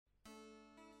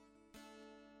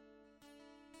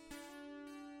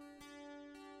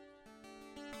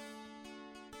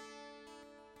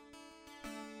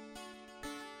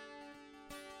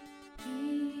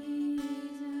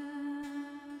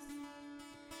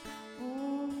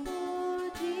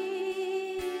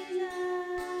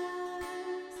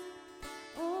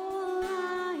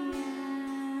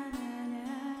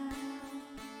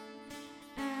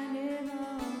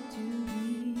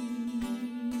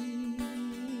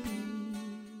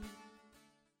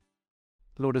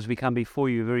Lord, as we come before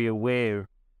you, very aware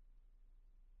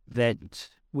that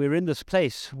we're in this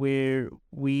place where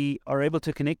we are able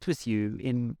to connect with you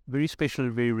in very special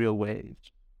and very real ways.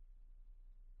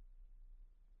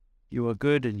 You are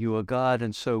good and you are God,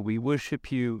 and so we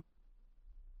worship you,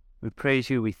 we praise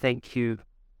you, we thank you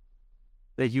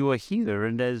that you are here.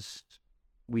 And as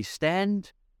we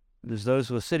stand, and as those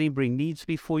who are sitting bring needs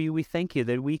before you, we thank you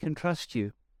that we can trust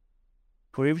you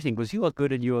for everything, because you are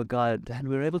good and you are God, and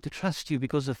we're able to trust you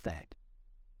because of that.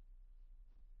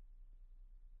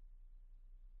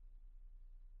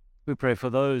 We pray for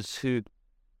those who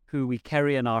we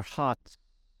carry in our hearts,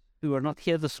 who are not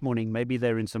here this morning. Maybe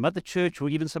they're in some other church or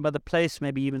even some other place,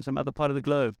 maybe even some other part of the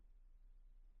globe.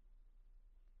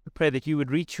 We pray that you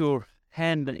would reach your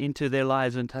hand into their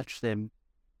lives and touch them,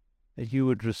 that you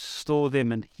would restore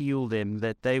them and heal them,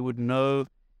 that they would know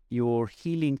your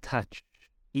healing touch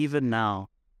even now,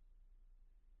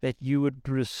 that you would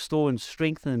restore and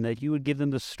strengthen, that you would give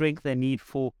them the strength they need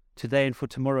for today and for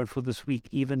tomorrow and for this week,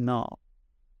 even now,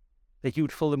 that you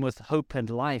would fill them with hope and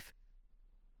life,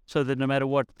 so that no matter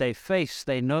what they face,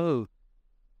 they know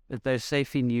that they're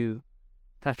safe in you.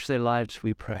 Touch their lives,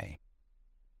 we pray.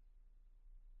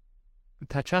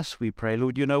 Touch us, we pray.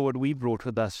 Lord, you know what we brought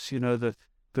with us. You know the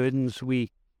burdens we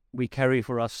carry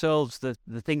for ourselves, the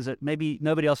things that maybe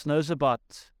nobody else knows about,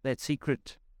 that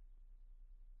secret.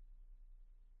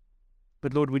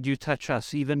 But Lord, would you touch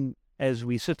us even as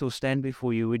we sit or stand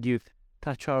before you? Would you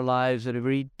touch our lives at a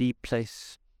very deep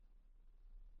place?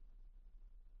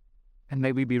 And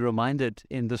may we be reminded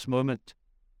in this moment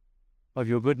of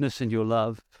your goodness and your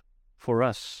love for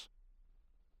us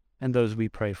and those we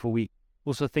pray for. We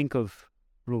also think of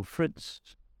Roel Fritz,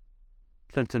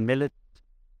 Clinton Millet,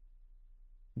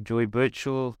 Joy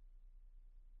Birchall,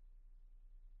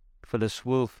 Phyllis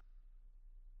Wolf,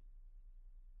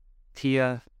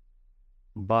 Tia,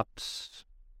 Bops,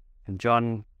 and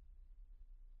John.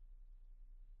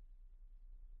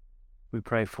 We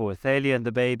pray for Athalia and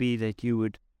the baby, that you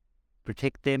would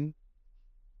protect them,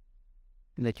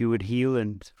 and that you would heal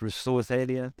and restore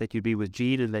Athalia, that you'd be with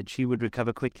Jean and that she would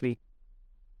recover quickly.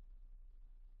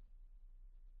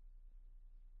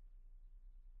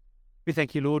 We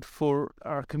thank you, Lord, for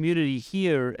our community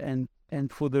here and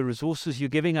for the resources you're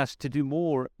giving us to do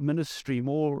more ministry,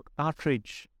 more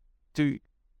outreach, to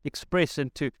express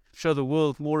and to show the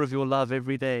world more of your love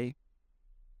every day.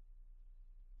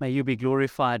 May you be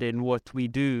glorified in what we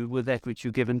do with that which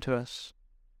you've given to us.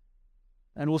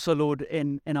 And also, Lord,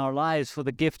 in our lives, for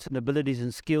the gifts and abilities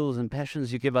and skills and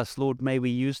passions you give us, Lord, may we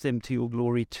use them to your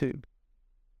glory too.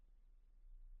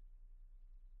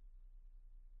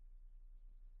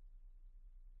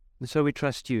 And so we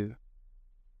trust you,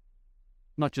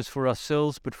 not just for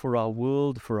ourselves, but for our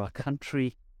world, for our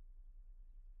country,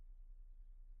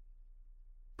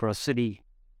 for our city.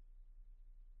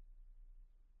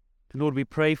 Lord, we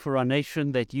pray for our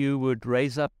nation that you would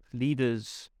raise up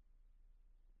leaders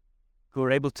who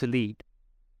are able to lead,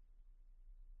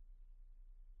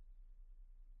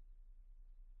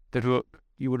 that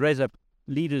you would raise up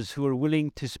leaders who are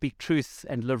willing to speak truth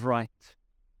and live right,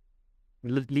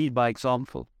 lead by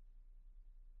example,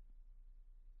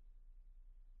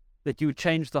 that you would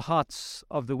change the hearts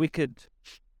of the wicked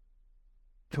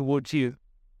towards you.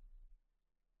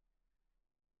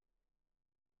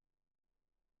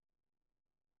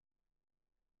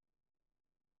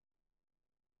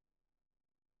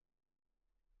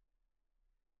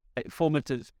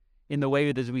 Formative in the way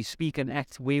that as we speak and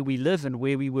act, where we live and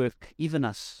where we work, even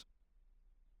us.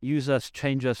 Use us,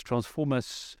 change us, transform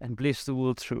us, and bless the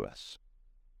world through us.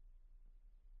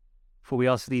 For we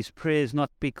ask these prayers not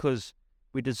because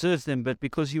we deserve them, but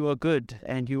because you are good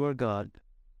and you are God.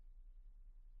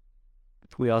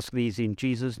 We ask these in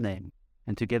Jesus' name,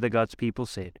 and together God's people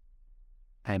said,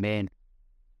 Amen.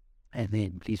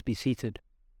 Amen. Please be seated.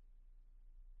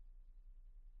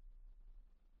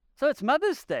 So it's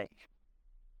Mother's Day.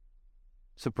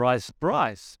 Surprise,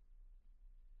 surprise.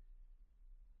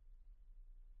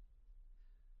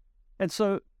 And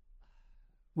so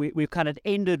we've kind of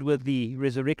ended with the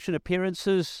resurrection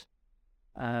appearances.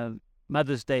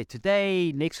 Mother's Day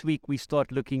today. Next week we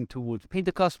start looking towards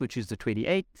Pentecost, which is the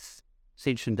 28th.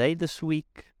 Ascension Day this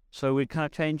week. So we're kind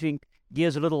of changing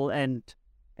gears a little and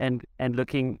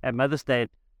looking at Mother's Day.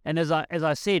 And as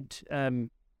I said,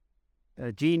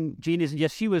 Jean isn't.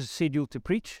 Yes, she was scheduled to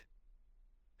preach,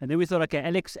 and then we thought, okay,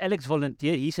 Alex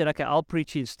volunteered. He said, okay, I'll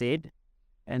preach instead.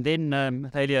 And then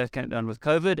Thalia came down with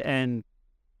COVID, and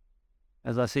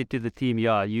as I said to the team,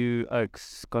 yeah, you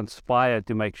Oaks conspired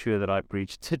to make sure that I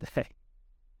preached today.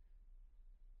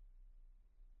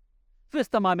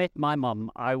 First time I met my mom,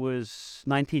 I was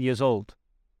 19 years old,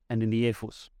 and in the Air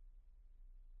Force.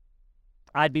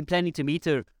 I'd been planning to meet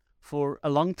her for a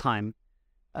long time,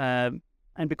 and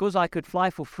because I could fly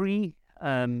for free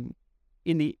in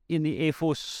the Air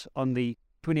Force on the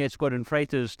 28 Squadron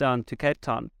freighters down to Cape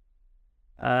Town,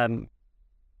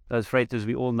 those freighters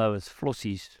we all know as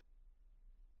flossies,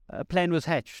 a plan was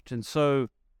hatched. And so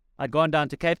I'd gone down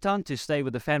to Cape Town to stay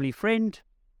with a family friend,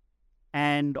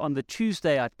 and on the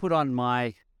Tuesday I'd put on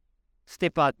my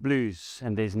Step Out blues,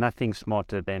 and there's nothing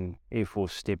smarter than Air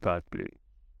Force Step Out blue.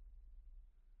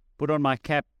 Put on my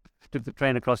cap, took the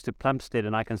train across to Plumstead,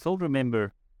 and I can still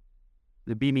remember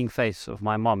the beaming face of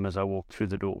my mom as I walked through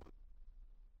the door.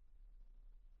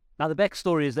 Now, the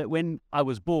backstory is that when I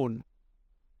was born,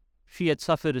 she had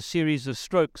suffered a series of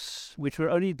strokes which were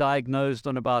only diagnosed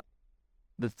on about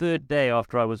the third day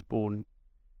after I was born,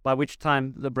 by which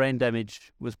time the brain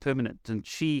damage was permanent, and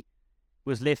she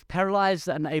was left paralyzed,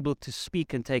 unable to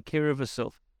speak and take care of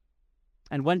herself.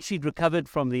 And once she'd recovered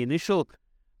from the initial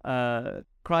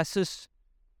crisis,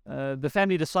 the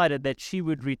family decided that she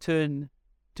would return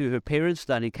to her parents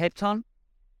down in Cape Town,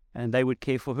 and they would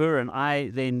care for her, and I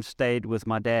then stayed with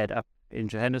my dad up in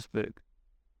Johannesburg.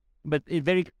 But it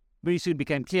very soon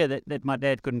became clear that my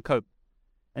dad couldn't cope,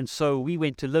 and so we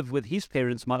went to live with his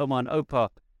parents, my Oma and Opa,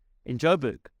 in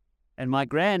Joburg. And my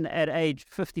gran, at age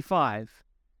 55,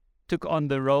 took on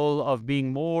the role of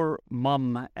being more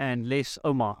mum and less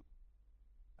Oma.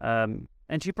 And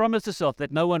she promised herself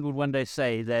that no one would one day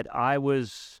say that I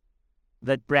was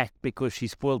that brat because she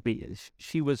spoiled me.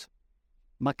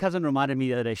 My cousin reminded me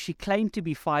the other day, she claimed to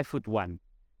be 5'1",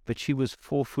 but she was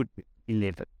 4'11".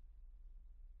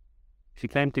 She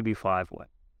claimed to be 5'1".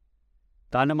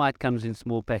 Dynamite comes in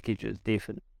small packages,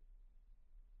 definitely.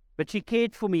 But she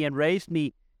cared for me and raised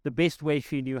me the best way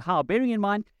she knew how, bearing in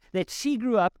mind that she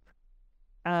grew up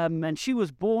and she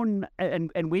was born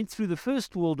and went through the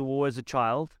First World War as a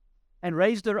child and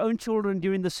raised her own children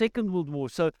during the Second World War.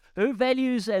 So her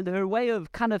values and her way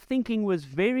of kind of thinking was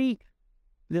very,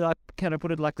 can I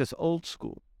put it like this, old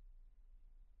school.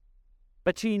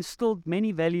 But she instilled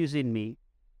many values in me.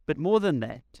 But more than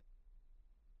that,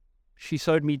 she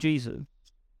showed me Jesus.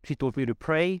 She taught me to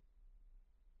pray,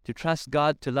 to trust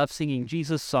God, to love singing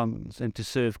Jesus songs, and to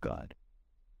serve God.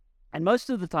 And most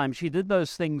of the time she did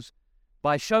those things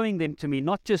by showing them to me,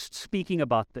 not just speaking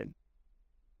about them.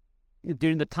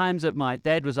 During the times that my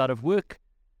dad was out of work,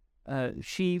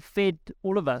 she fed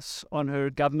all of us on her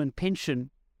government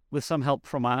pension with some help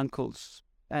from my uncles.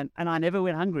 And I never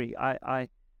went hungry. I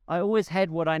always had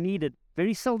what I needed.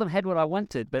 Very seldom had what I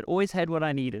wanted, but always had what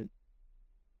I needed.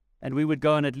 And we would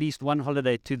go on at least one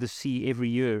holiday to the sea every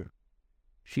year.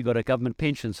 She got a government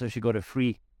pension, so she got a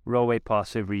free railway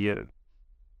pass every year.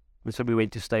 And so we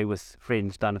went to stay with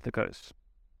friends down at the coast.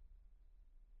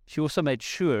 She also made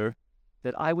sure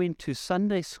that I went to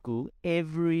Sunday school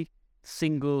every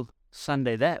single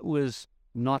Sunday. That was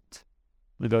not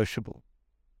negotiable.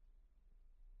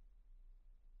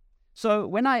 So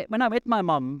when I met my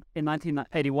mom in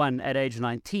 1981 at age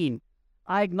 19,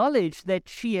 I acknowledged that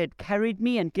she had carried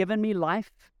me and given me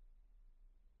life.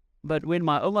 But when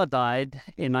my Oma died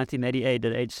in 1988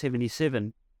 at age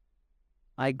 77,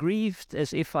 I grieved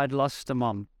as if I'd lost a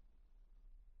mom,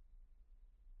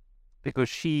 because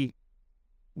she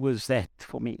was that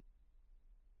for me.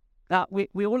 Now,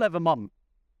 we all have a mom,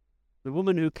 the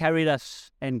woman who carried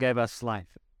us and gave us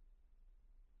life.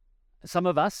 Some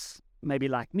of us, maybe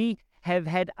like me, have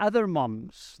had other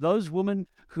moms, those women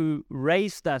who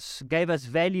raised us, gave us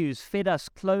values, fed us,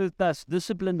 clothed us,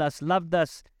 disciplined us, loved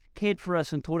us, cared for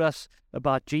us, and taught us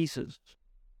about Jesus.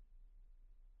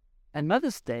 And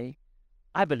Mother's Day,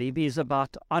 I believe, is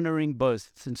about honoring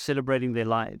both and celebrating their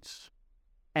lives.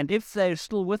 And if they're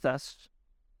still with us,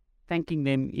 thanking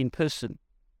them in person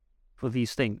for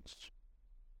these things.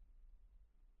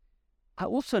 I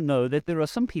also know that there are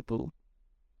some people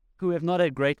who have not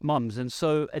had great moms, and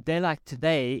so a day like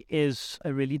today is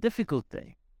a really difficult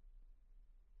day.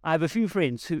 I have a few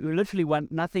friends who literally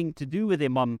want nothing to do with their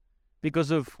mom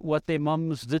because of what their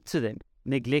moms did to them,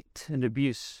 neglect and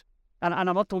abuse. And I'm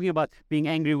not talking about being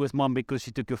angry with mom because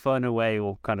she took your phone away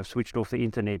or kind of switched off the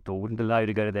internet or wouldn't allow you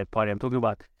to go to that party. I'm talking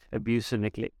about abuse and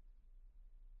neglect.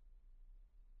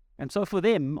 And so for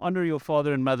them, honor your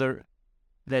father and mother,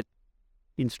 that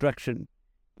instruction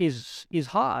is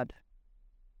hard.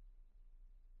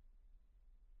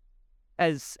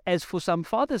 As for some,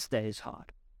 Father's Day is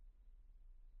hard.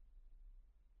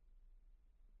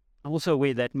 I'm also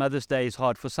aware that Mother's Day is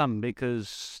hard for some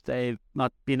because they've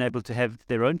not been able to have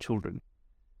their own children.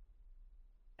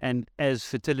 And as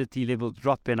fertility levels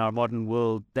drop in our modern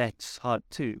world, that's hard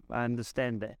too. I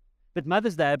understand that. But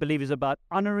Mother's Day, I believe, is about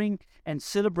honoring and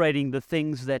celebrating the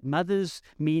things that mothers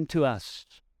mean to us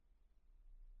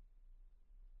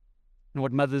and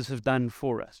what mothers have done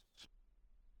for us.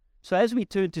 So as we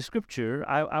turn to Scripture,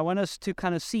 I want us to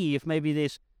kind of see if maybe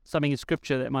there's something in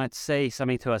Scripture that might say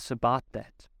something to us about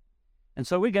that. And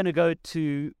so we're going to go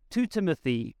to 2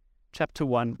 Timothy chapter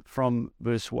 1 from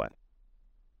verse 1.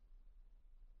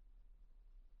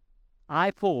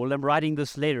 I, Paul, am writing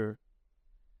this letter.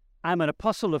 I'm an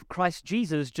apostle of Christ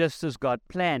Jesus, just as God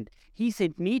planned. He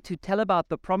sent me to tell about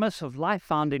the promise of life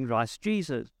found in Christ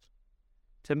Jesus.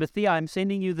 Timothy, I am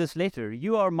sending you this letter.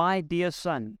 You are my dear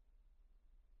son.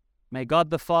 May God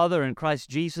the Father and Christ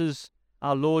Jesus,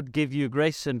 our Lord, give you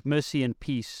grace and mercy and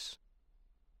peace.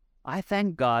 I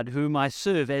thank God, whom I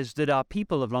serve, as did our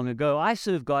people of long ago. I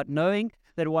serve God, knowing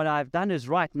that what I've done is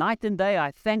right. Night and day,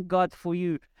 I thank God for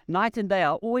you. Night and day,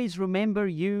 I always remember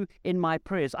you in my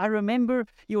prayers. I remember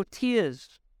your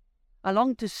tears. I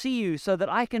long to see you so that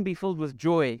I can be filled with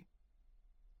joy.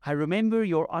 I remember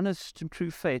your honest and true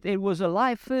faith. It was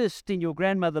alive first in your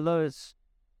grandmother Lois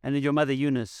and in your mother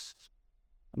Eunice,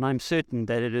 and I'm certain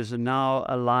that it is now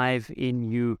alive in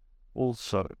you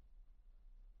also.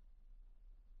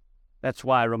 That's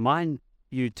why I remind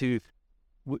you to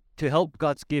help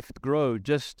God's gift grow,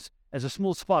 just as a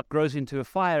small spark grows into a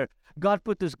fire. God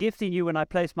put this gift in you when I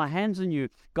placed my hands on you.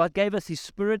 God gave us His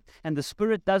Spirit, and the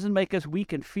Spirit doesn't make us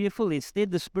weak and fearful.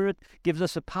 Instead, the Spirit gives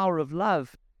us a power of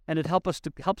love, and it helps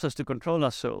us to control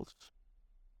ourselves.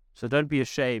 So don't be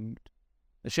ashamed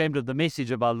of the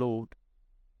message of our Lord.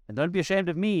 And don't be ashamed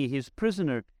of me, His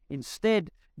prisoner. Instead,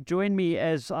 join me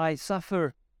as I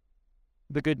suffer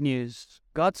the good news.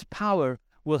 God's power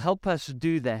will help us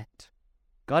do that.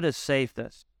 God has saved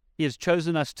us. He has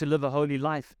chosen us to live a holy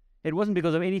life. It wasn't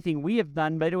because of anything we have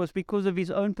done, but it was because of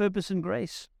His own purpose and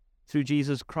grace. Through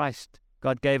Jesus Christ,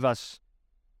 God gave us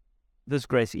this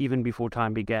grace even before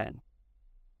time began.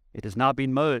 It has now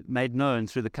been made known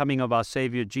through the coming of our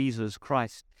Savior Jesus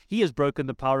Christ. He has broken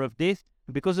the power of death,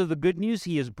 and because of the good news,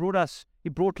 He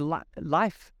brought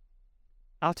life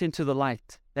out into the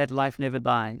light. That life never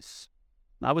dies.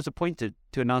 I was appointed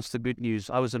to announce the good news.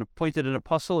 I was appointed an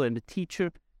apostle and a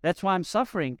teacher. That's why I'm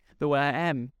suffering the way I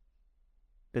am.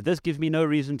 But this gives me no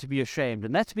reason to be ashamed.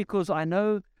 And that's because I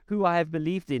know who I have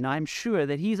believed in. I'm sure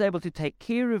that He's able to take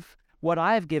care of what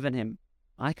I have given Him.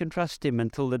 I can trust Him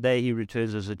until the day He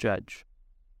returns as a judge.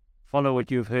 Follow what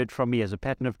you have heard from me as a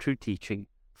pattern of true teaching.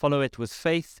 Follow it with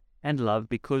faith and love,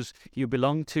 because you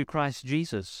belong to Christ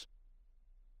Jesus.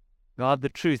 Guard the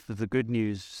truth of the good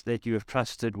news that you have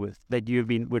trusted with,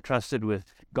 were trusted with,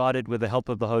 guarded with the help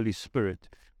of the Holy Spirit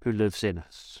who lives in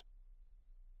us.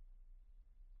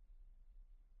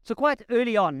 So quite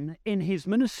early on in his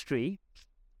ministry,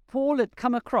 Paul had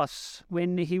come across,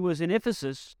 when he was in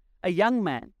Ephesus, a young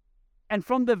man. And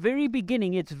from the very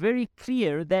beginning, it's very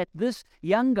clear that this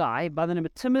young guy by the name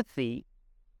of Timothy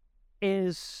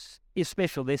is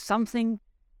special. There's something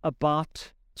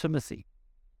about Timothy.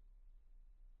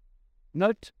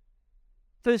 Note,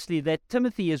 firstly, that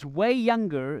Timothy is way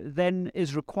younger than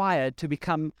is required to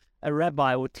become a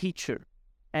rabbi or teacher.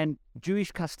 And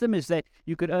Jewish custom is that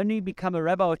you could only become a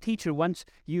rabbi or teacher once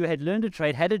you had learned a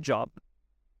trade, had a job,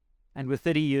 and were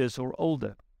 30 years or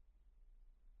older.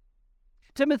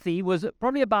 Timothy was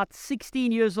probably about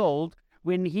 16 years old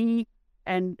when he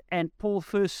and Paul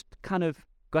first kind of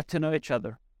got to know each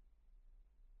other.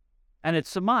 And it's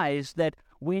surmised that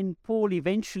when Paul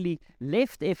eventually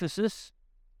left Ephesus,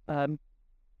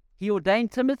 he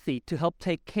ordained Timothy to help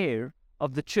take care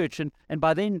of the church. And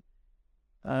by then,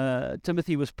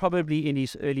 Timothy was probably in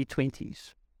his early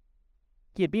 20s.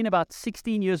 He had been about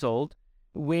 16 years old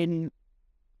when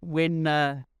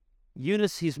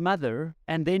Eunice, his mother,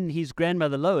 and then his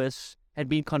grandmother Lois had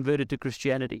been converted to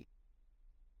Christianity.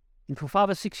 And for 5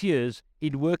 or 6 years,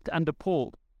 he'd worked under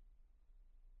Paul.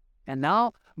 And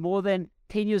now, more than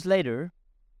 10 years later,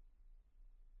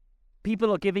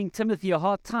 people are giving Timothy a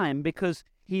hard time because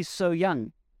he's so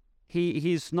young.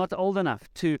 He's not old enough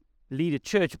to lead a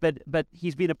church, but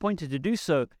he's been appointed to do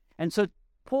so. And so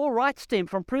Paul writes to him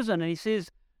from prison, and he says,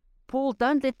 Paul,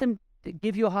 don't let them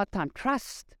give you a hard time.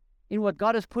 Trust in what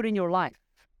God has put in your life.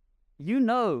 You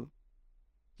know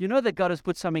that God has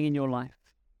put something in your life.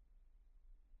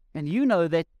 And you know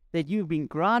that you've been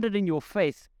grounded in your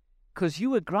faith, because you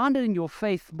were grounded in your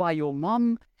faith by your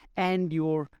mom and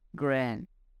your gran.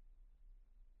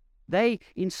 They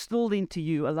instilled into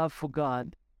you a love for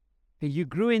God. And you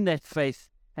grew in that faith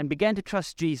and began to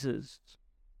trust Jesus.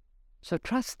 So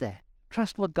trust that.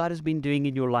 Trust what God has been doing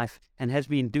in your life and has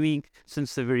been doing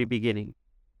since the very beginning.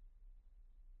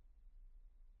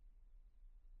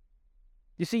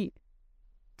 You see,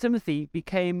 Timothy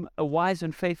became a wise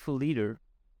and faithful leader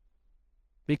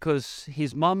because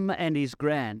his mum and his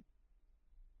gran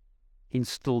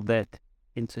instilled that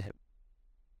into him.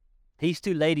 These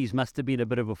two ladies must have been a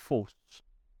bit of a force.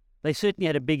 They certainly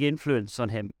had a big influence on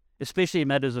him, especially in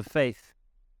matters of faith.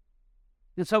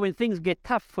 And so when things get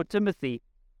tough for Timothy,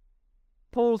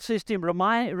 Paul says to him,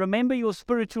 remember your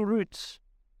spiritual roots.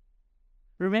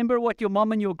 Remember what your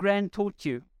mom and your gran taught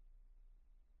you.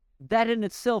 That in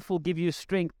itself will give you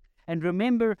strength. And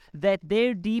remember that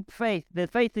their deep faith, the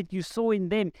faith that you saw in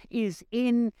them, is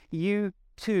in you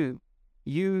too.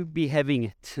 You be having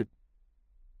it, to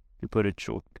put it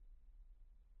short.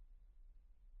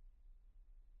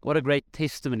 What a great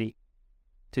testimony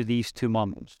to these two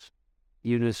moms,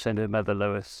 Eunice and her mother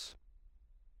Lois.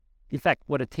 In fact,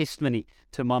 what a testimony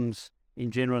to moms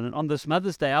in general. And on this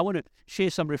Mother's Day, I want to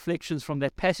share some reflections from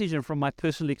that passage and from my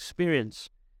personal experience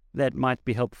that might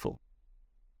be helpful.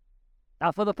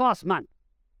 Now, for the past month,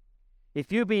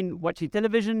 if you've been watching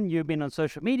television, you've been on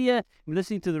social media, you've been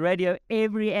listening to the radio,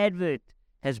 every advert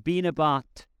has been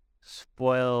about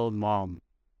spoiled mom.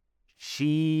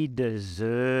 She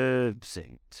deserves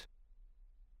it.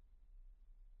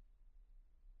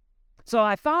 So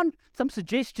I found some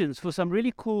suggestions for some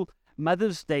really cool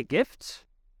Mother's Day gifts.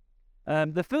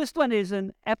 The first one is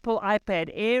an Apple iPad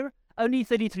Air, only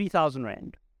 33,000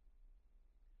 Rand.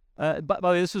 But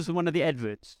this was one of the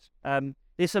adverts.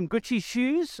 There's some Gucci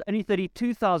shoes, only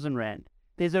 32,000 Rand.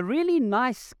 There's a really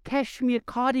nice cashmere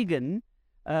cardigan,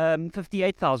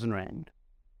 58,000 Rand.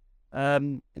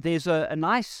 There's a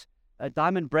nice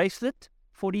diamond bracelet,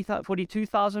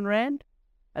 42,000 Rand.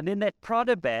 And then that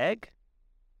Prada bag,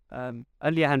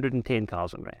 only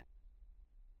 110,000 Rand.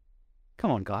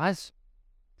 Come on, guys.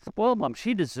 Spoiled mom,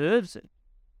 she deserves it.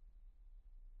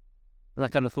 I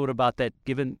kind of thought about that,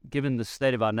 given the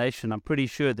state of our nation. I'm pretty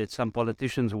sure that some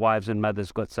politicians' wives and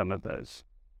mothers got some of those.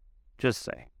 Just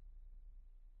saying.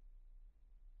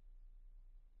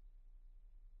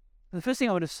 The first thing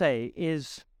I want to say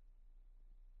is,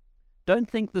 don't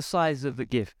think the size of the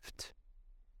gift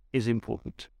is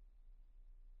important.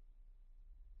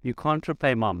 You can't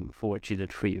repay mom for what she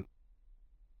did for you.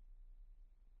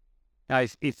 Now,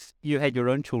 if you had your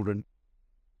own children,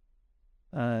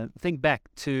 think back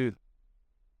to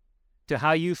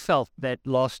how you felt that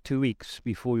last 2 weeks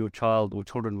before your child or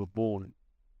children were born.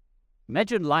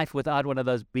 Imagine life without one of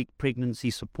those big pregnancy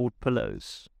support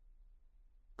pillows,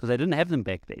 because they didn't have them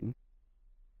back then.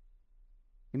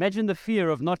 Imagine the fear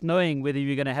of not knowing whether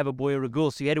you're going to have a boy or a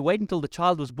girl, so you had to wait until the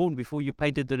child was born before you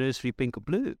painted the nursery pink or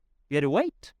blue. You had to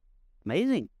wait.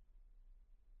 Amazing.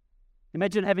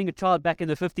 Imagine having a child back in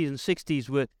the 50s and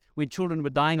 60s when children were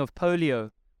dying of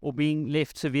polio or being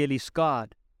left severely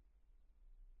scarred.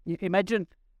 Imagine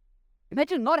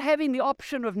not having the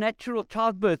option of natural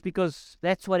childbirth, because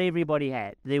that's what everybody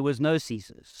had. There was no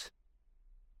Caesars.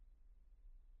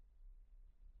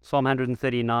 Psalm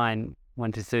 139,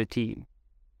 1-13.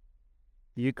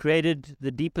 You created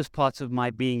the deepest parts of my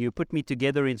being. You put me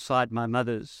together inside my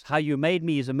mother's. How you made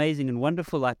me is amazing and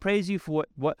wonderful. I praise you for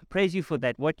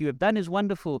that. What you have done is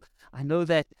wonderful. I know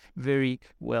that very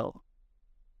well.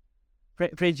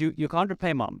 Friends, you can't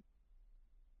repay mom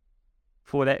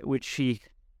for that which she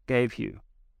gave you.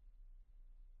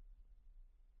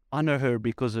 Honor her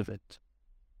because of it.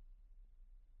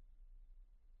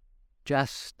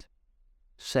 Just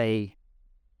say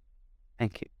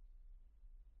thank you.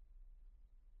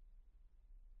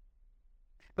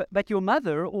 But your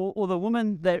mother or the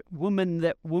woman that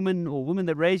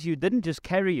raised you didn't just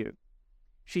carry you.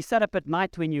 She sat up at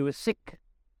night when you were sick.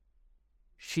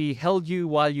 She held you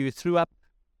while you threw up,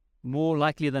 more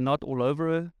likely than not all over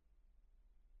her.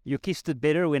 You kissed it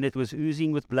better when it was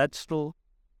oozing with blood still.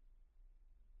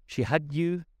 She hugged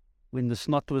you when the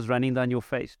snot was running down your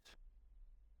face.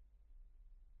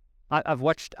 I've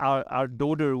watched our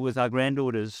daughter with our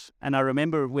granddaughters, and I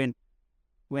remember when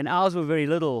ours were very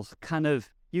little, kind of,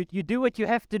 you do what you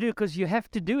have to do because you have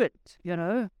to do it, you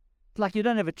know. It's like you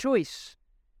don't have a choice.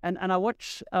 And I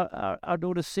watch our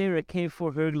daughter Sarah care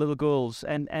for her little girls,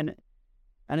 and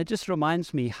it just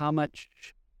reminds me how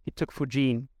much it took for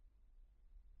Jean,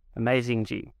 amazing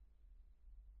Jean,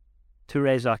 to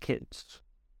raise our kids,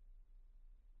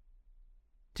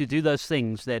 to do those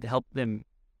things that help them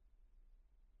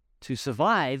to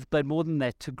survive, but more than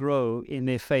that, to grow in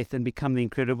their faith and become the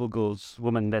incredible girls,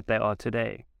 women that they are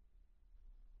today.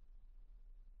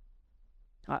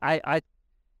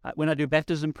 When I do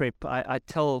baptism prep, I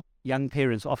tell young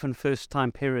parents, often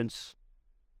first-time parents,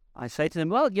 I say to them,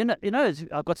 well, you know,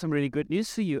 I've got some really good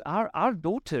news for you. Our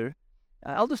daughter,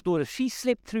 our eldest daughter, she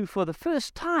slept through for the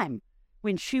first time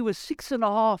when she was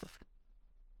 6.5.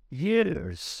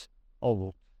 years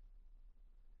old.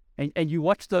 And you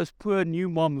watch those poor new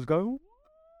moms go,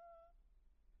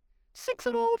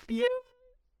 6.5 years.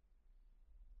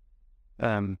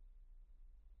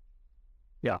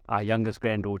 Yeah, our youngest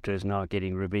granddaughter is now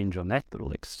getting revenge on that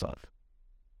little exercise.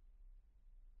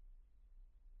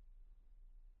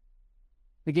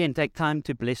 Again, take time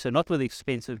to bless her, not with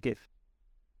expensive gift,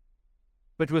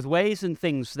 but with ways and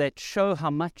things that show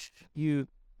how much you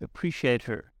appreciate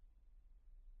her.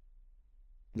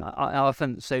 I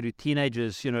often say to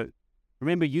teenagers,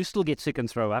 remember, you still get sick and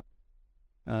throw up.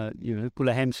 Pull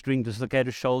a hamstring, dislocate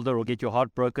a shoulder, or get your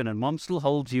heart broken, and mom still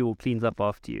holds you or cleans up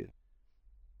after you.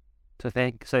 So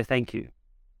thank you.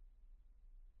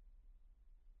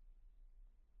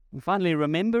 And finally,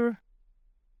 remember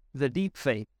the deep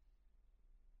faith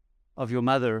of your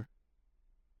mother,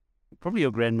 probably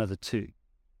your grandmother too.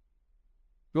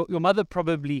 Your mother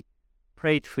probably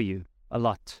prayed for you a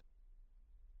lot.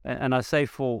 And I say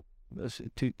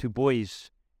to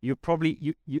boys, you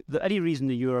the only reason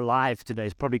that you're alive today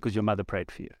is probably because your mother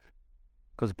prayed for you.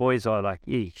 Because boys are like,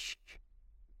 eesh,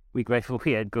 we're grateful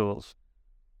we had girls.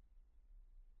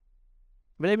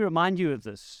 But let me remind you of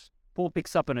this. Paul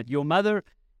picks up on it. Your mother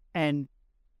and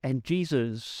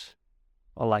Jesus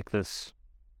are like this.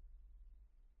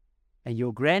 And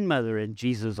your grandmother and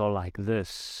Jesus are like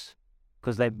this.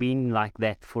 Because they've been like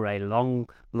that for a long,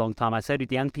 long time. I say to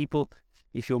the young people,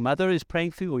 if your mother is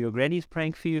praying for you or your granny is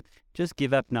praying for you, just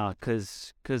give up now,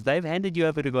 because they've handed you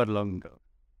over to God long ago.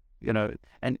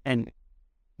 And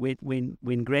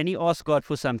when granny asks God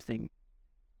for something,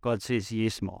 God says,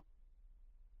 yes, Ma.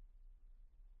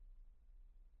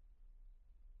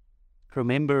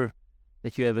 Remember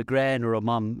that you have a gran or a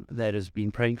mum that has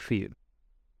been praying for you.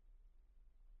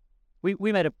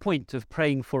 We made a point of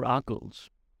praying for our girls.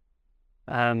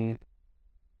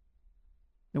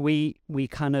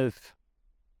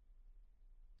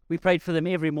 We prayed for them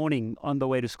every morning on the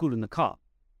way to school in the car.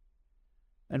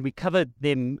 And we covered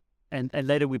them, and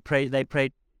later they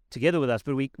prayed together with us,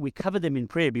 but we covered them in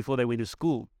prayer before they went to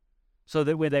school. So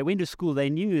that when they went to school, they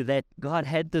knew that God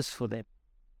had this for them.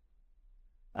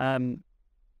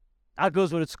 Our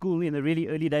girls were at school in the really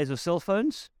early days of cell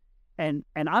phones. And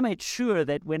I made sure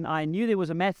that when I knew there was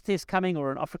a math test coming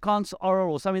or an Afrikaans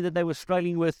oral or something that they were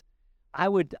struggling with, I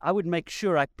would make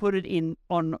sure I put it in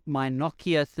on my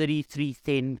Nokia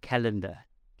 3310 calendar.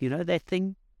 You know that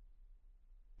thing?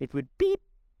 It would beep,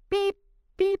 beep,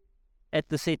 beep at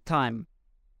the set time.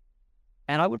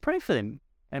 And I would pray for them.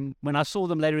 And when I saw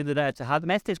them later in the day, I'd say, how'd the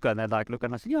math test go? And they'd look,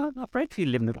 and I said, yeah, I prayed for you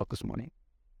 11 o'clock this morning.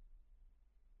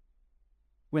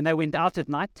 When they went out at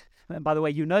night, and by the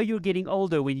way, you're getting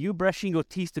older when you're brushing your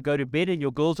teeth to go to bed and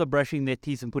your girls are brushing their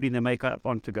teeth and putting their makeup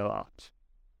on to go out.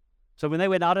 So when they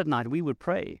went out at night, we would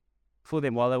pray for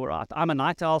them while they were out. I'm a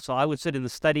night owl, so I would sit in the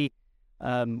study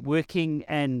working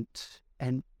and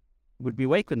would be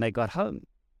awake when they got home.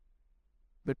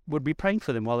 But would be praying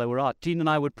for them while they were out. Jean and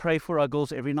I would pray for our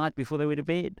girls every night before they went to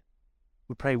bed.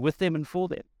 We'd pray with them and for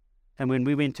them. And when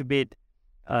we went to bed,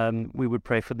 we would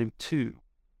pray for them too.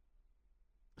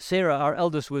 Sarah, our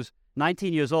eldest, was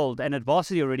 19 years old and at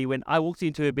varsity already when I walked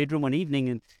into her bedroom one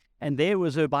evening and there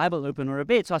was her Bible open on her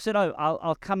bed. So I said,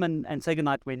 I'll come and say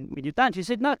goodnight when you're done. She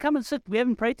said, no, come and sit. We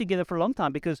haven't prayed together for a long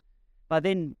time, because by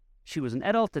then she was an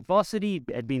adult at varsity,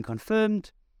 had been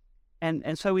confirmed.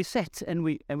 And so we sat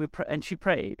and she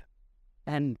prayed.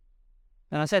 And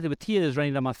I sat there with tears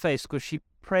running down my face because she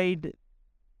prayed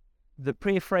the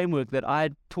prayer framework that I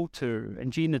had taught her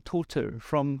and Gina taught her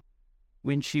from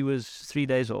when she was 3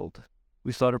 days old.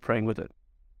 We started praying with it.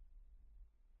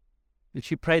 And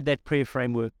she prayed that prayer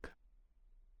framework.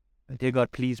 Dear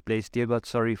God, please bless. Dear God,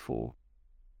 sorry for.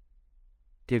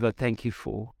 Dear God, thank you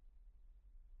for.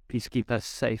 Please keep us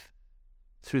safe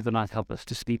through the night. Help us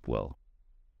to sleep well.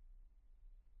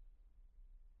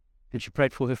 And she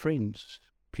prayed for her friends.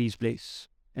 Please bless.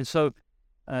 And so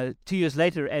 2 years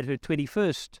later, at her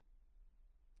 21st,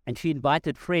 and she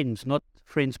invited friends, not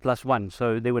friends plus one.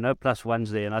 So there were no plus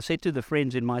ones there. And I said to the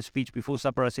friends in my speech before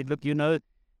supper, I said, look, you know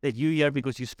that you're here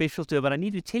because you're special to her, but I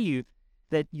need to tell you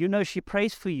that she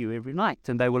prays for you every night.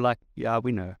 And they were like, yeah,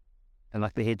 we know. And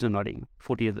their heads are nodding,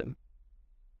 40 of them.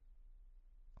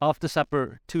 After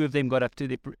supper, 2 of them got up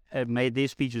to made their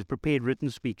speeches, prepared written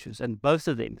speeches, and both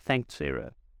of them thanked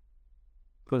Sarah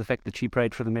for the fact that she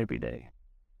prayed for them every day.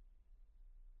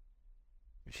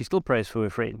 She still prays for her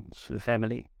friends, for her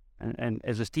family. And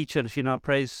as a teacher, she now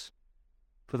prays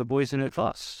for the boys in her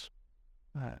class,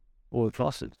 or the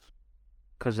classes,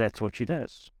 because that's what she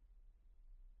does.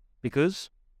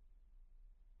 Because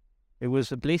it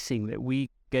was a blessing that we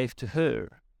gave to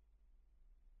her.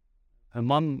 Her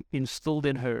mum instilled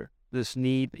in her this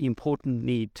need, important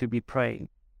need to be praying.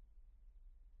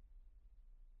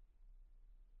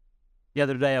 The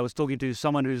other day I was talking to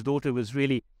someone whose daughter was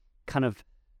really kind of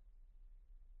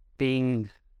being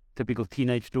typical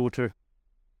teenage daughter.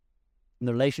 And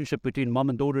the relationship between mom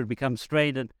and daughter had become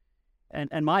strained.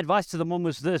 And my advice to the mom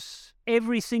was this: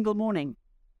 every single morning,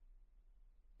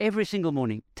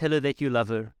 tell her that you love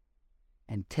her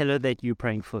and tell her that you're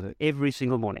praying for her. Every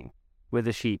single morning.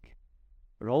 Whether she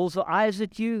rolls her eyes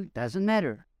at you, doesn't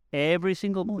matter. Every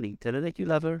single morning, tell her that you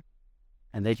love her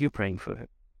and that you're praying for her.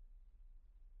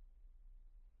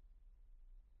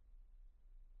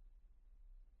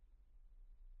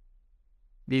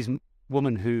 These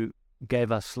women who gave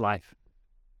us life,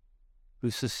 who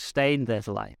sustained that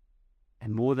life,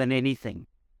 and more than anything,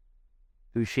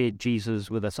 who shared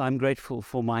Jesus with us. I'm grateful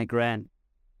for my gran,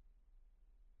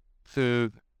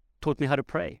 who taught me how to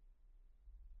pray.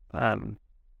 I've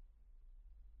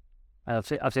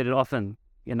said it often.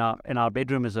 In our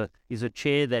bedroom is a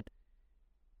chair that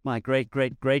my great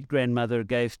grandmother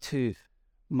gave to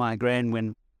my gran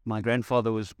when my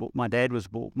grandfather was my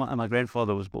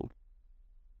grandfather was born.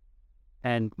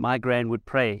 And my gran would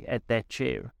pray at that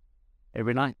chair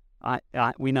every night.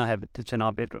 We now have it. It's in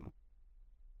our bedroom.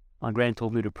 My gran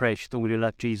told me to pray. She told me to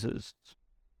love Jesus.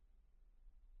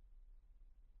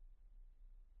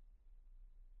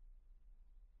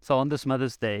 So on this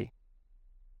Mother's Day,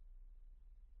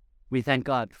 we thank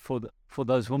God for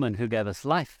those women who gave us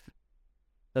life,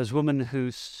 those women who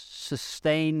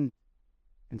sustained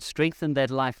and strengthened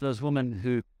that life, those women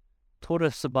who taught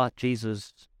us about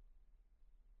Jesus.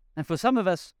 And for some of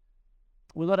us,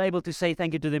 we're not able to say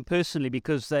thank you to them personally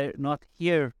because they're not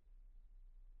here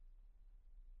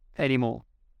anymore.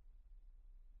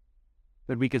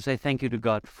 But we can say thank you to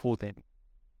God for them.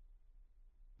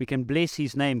 We can bless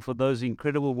His name for those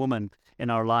incredible women in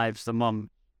our lives, the mom,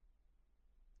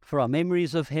 for our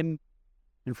memories of Him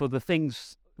and for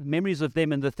memories of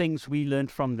them and the things we learned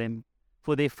from them,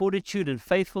 for their fortitude and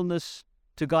faithfulness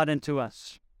to God and to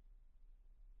us.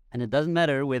 And it doesn't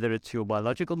matter whether it's your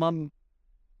biological mom,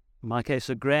 in my case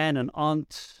a gran, an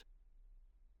aunt,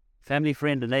 family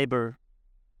friend, a neighbor.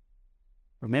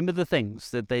 Remember the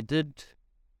things that they did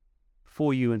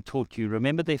for you and taught you.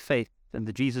 Remember their faith and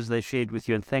the Jesus they shared with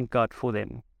you, and thank God for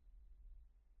them.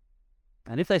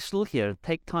 And if they're still here,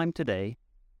 take time today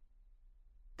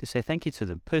to say thank you to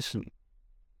them personally.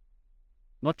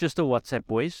 Not just a WhatsApp,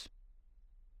 boys.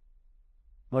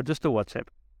 Not just a WhatsApp.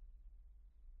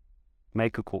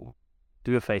 Make a call.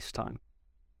 Do a FaceTime.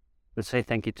 But say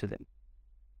thank you to them.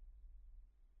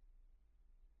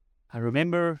 I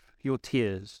remember your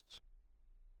tears.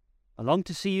 I long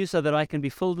to see you so that I can be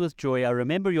filled with joy. I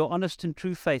remember your honest and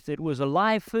true faith. It was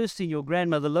alive first in your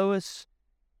grandmother Lois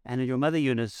and in your mother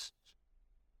Eunice,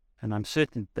 and I'm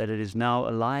certain that it is now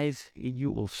alive in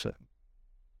you also.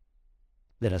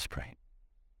 Let us pray.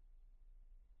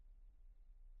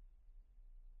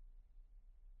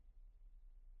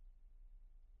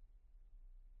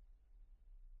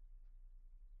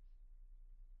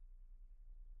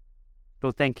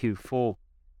 Lord, thank you for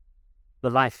the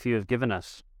life you have given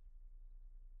us.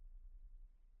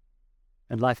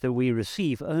 And life that we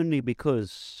receive only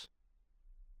because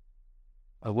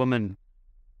a woman,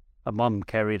 a mom,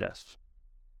 carried us.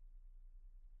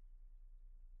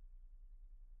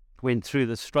 Went through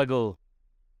the struggle,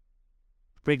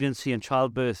 pregnancy and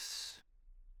childbirth,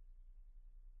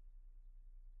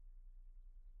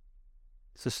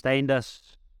 sustained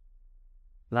us,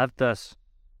 loved us,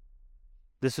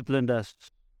 disciplined us,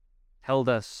 held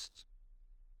us.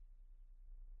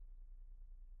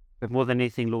 But more than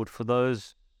anything, Lord, for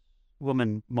those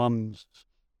women, moms,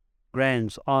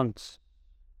 grands, aunts,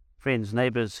 friends,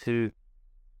 neighbors who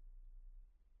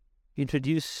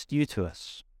introduced you to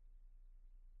us.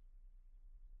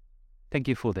 Thank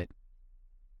you for that.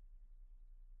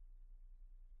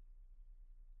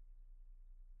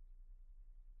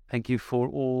 Thank you for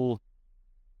all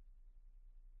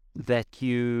that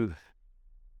you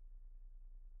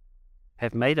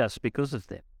have made us because of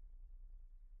them.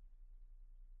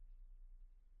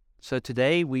 So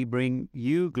today we bring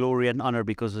you glory and honor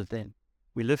because of them.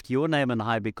 We lift your name on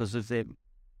high because of them.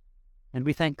 And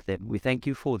we thank them. We thank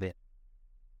you for them.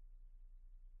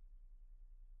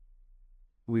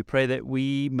 We pray that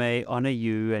we may honor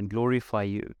you and glorify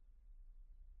you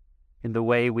in the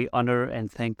way we honor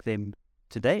and thank them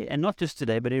today, and not just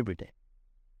today, but every day.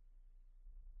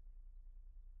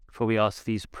 For we ask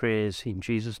these prayers in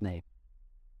Jesus' name.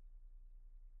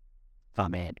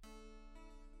 Amen.